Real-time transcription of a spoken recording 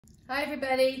Hi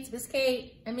everybody, it's Miss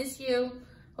Kate. I miss you.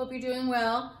 Hope you're doing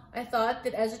well. I thought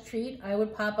that as a treat, I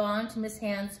would pop on to Miss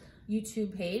Hand's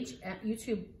YouTube page,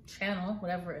 YouTube channel,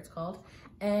 whatever it's called,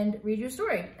 and read you a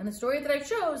story. And the story that I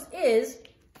chose is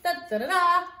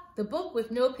The Book with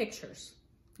No Pictures.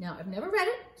 Now, I've never read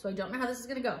it, so I don't know how this is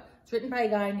gonna go. It's written by a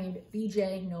guy named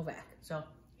BJ Novak. So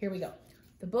here we go.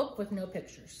 The Book with No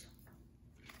Pictures.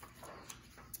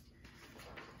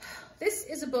 This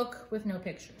is a book with no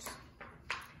pictures.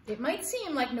 It might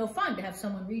seem like no fun to have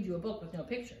someone read you a book with no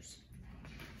pictures.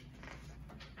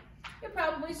 It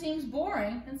probably seems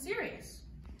boring and serious,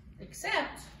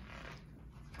 except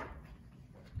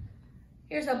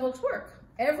here's how books work.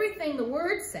 Everything the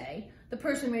words say, the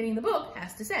person reading the book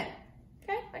has to say.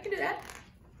 Okay, I can do that.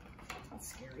 That's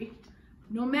scary.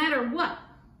 No matter what.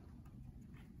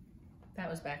 That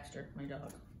was Baxter, my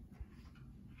dog.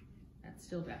 That's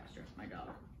still Baxter, my dog.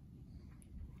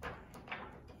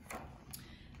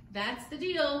 That's the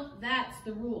deal, that's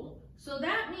the rule. So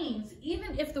that means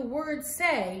even if the words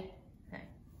say, okay,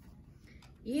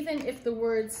 even if the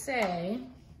words say,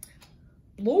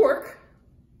 blork,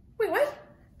 wait, what?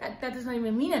 That does not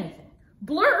even mean anything.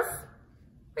 Blurf,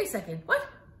 wait a second, what?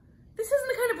 This isn't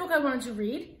the kind of book I wanted to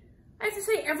read. I have to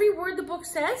say every word the book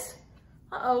says?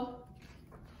 Uh-oh.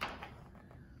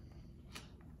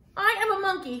 I am a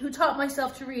monkey who taught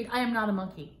myself to read. I am not a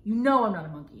monkey. You know I'm not a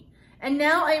monkey. And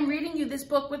now I am reading you this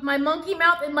book with my monkey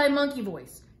mouth and my monkey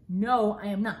voice. No, I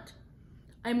am not.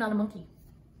 I am not a monkey.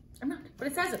 I'm not, but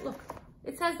it says it, look.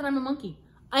 It says that I'm a monkey.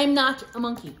 I am not a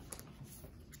monkey.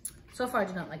 So far, I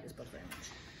do not like this book very much.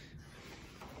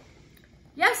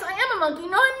 Yes, I am a monkey.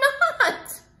 No, I'm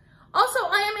not. Also,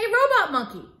 I am a robot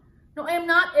monkey. No, I am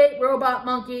not a robot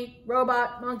monkey.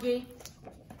 Robot monkey.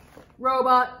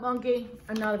 Robot monkey.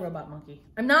 I'm not a robot monkey.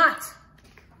 I'm not.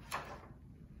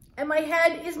 And my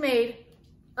head is made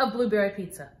of blueberry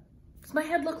pizza. Does my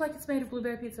head look like it's made of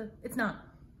blueberry pizza? It's not.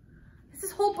 Is this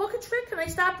whole book a trick? Can I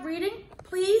stop reading,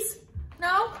 please?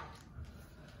 No?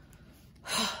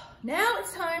 Now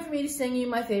it's time for me to sing you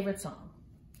my favorite song.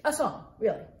 A song,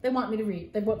 really. They want me to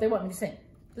read. They want me to sing.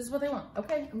 This is what they want.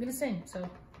 Okay, I'm gonna sing, so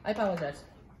I apologize.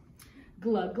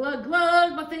 Glug, glug,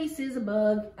 glug, my face is a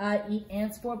bug. I eat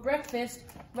ants for breakfast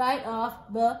right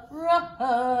off the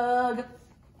rug.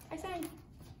 I sang.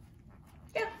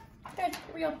 Yeah, okay,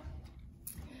 here we go.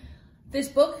 This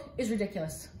book is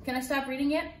ridiculous. Can I stop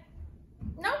reading it?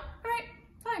 No? All right,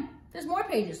 fine. There's more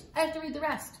pages. I have to read the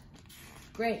rest.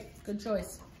 Great, good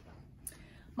choice.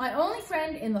 My only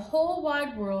friend in the whole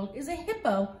wide world is a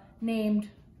hippo named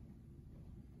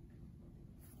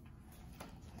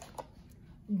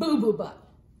Boo Boo Butt.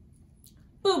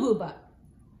 Boo Boo Butt.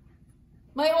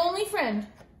 My only friend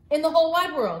in the whole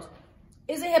wide world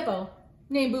is a hippo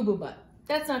named Boo Boo Butt.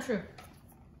 That's not true.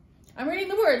 I'm reading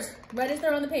the words right as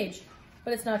they're on the page,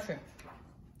 but it's not true.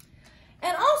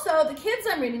 And also, the kids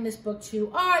I'm reading this book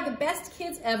to are the best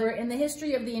kids ever in the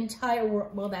history of the entire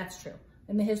world. Well, that's true.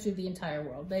 In the history of the entire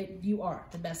world. You are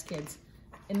the best kids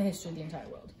in the history of the entire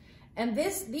world. And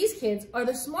these kids are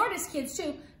the smartest kids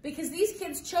too, because these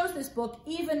kids chose this book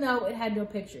even though it had no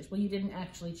pictures. Well, you didn't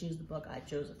actually choose the book. I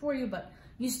chose it for you, but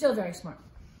you're still very smart.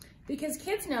 Because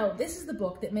kids know this is the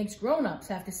book that makes grown-ups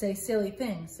have to say silly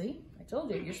things. See? I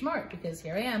told you, you're smart, because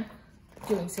here I am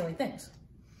doing silly things.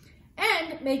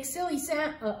 And make silly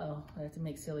sound. Uh-oh, I have to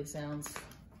make silly sounds.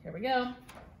 Here we go.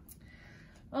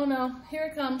 Oh no, here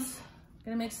it comes.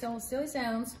 Gonna make silly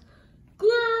sounds.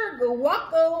 Glur,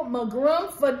 guaco,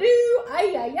 magrumph-a-doo,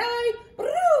 ay-ay-ay,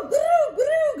 broog, broog,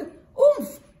 broog,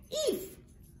 oomph, eef,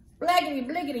 blaggity,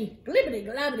 bliggity, glibbity,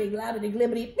 glabbity, glabbity,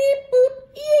 glibbity, beep, boop,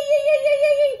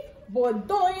 ee-ee-ee-ee-ee-ee,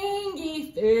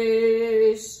 bodoingy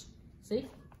fish. See?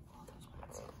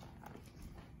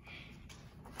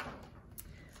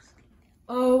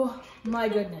 Oh my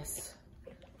goodness.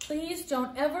 Please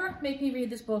don't ever make me read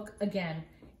this book again.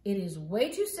 It is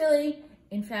way too silly.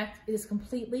 In fact, it is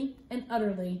completely and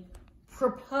utterly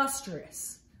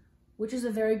preposterous, which is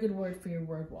a very good word for your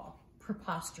word wall.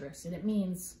 Preposterous, and it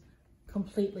means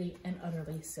completely and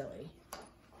utterly silly.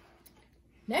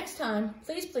 Next time,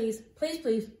 please, please, please,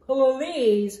 please,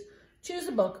 please choose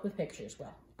a book with pictures.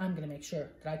 Well, I'm gonna make sure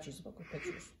that I choose a book with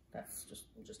pictures. That's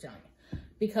I'm just telling you.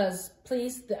 Because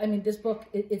please, I mean, this book,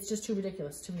 it's just too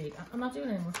ridiculous to read. I'm not doing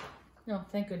it anymore. No,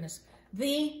 thank goodness.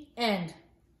 The end.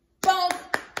 Bonk!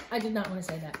 I did not want to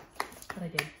say that, but I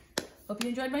did. Hope you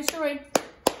enjoyed my story.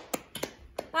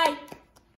 Bye.